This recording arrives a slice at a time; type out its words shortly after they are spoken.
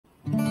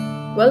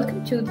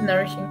Welcome to the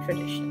Nourishing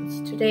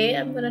Traditions. Today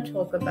I'm going to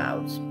talk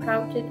about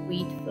sprouted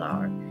wheat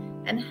flour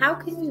and how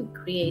can we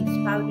create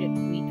sprouted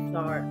wheat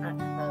flour at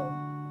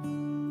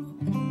home.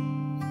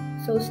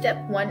 So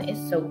step 1 is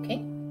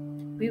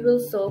soaking. We will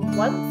soak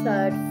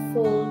 1/3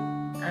 full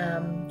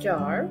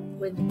jar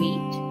with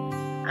wheat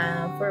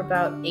for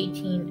about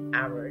 18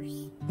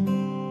 hours.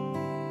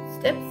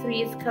 Step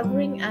 3 is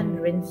covering and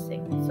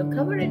rinsing. So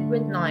cover it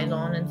with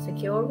nylon and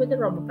secure with a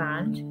rubber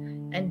band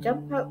and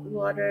dump out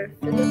water,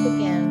 fill up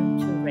again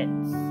to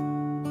rinse.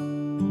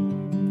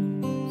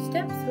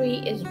 Step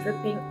 3 is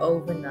dripping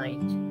overnight.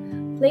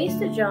 Place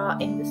the jar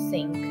in the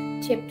sink,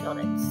 tipped on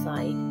its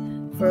side,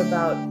 for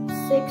about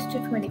 6 to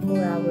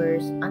 24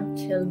 hours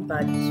until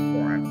buds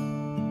form.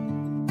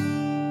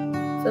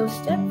 So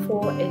step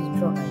 4 is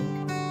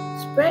drying.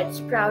 Spread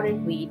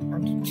sprouted wheat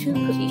onto 2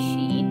 cookie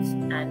sheets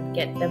and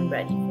get them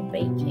ready for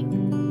baking.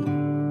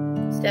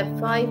 Step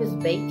 5 is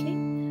baking.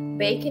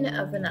 Bake in the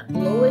oven at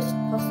lowest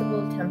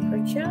possible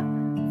temperature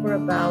for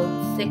about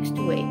 6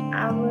 to 8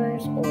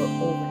 hours or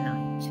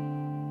overnight.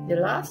 The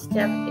last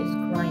step is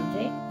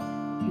grinding.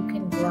 You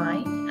can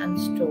grind and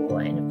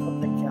store in a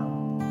proper jar.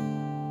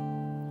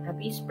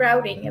 Happy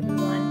sprouting,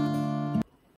 everyone!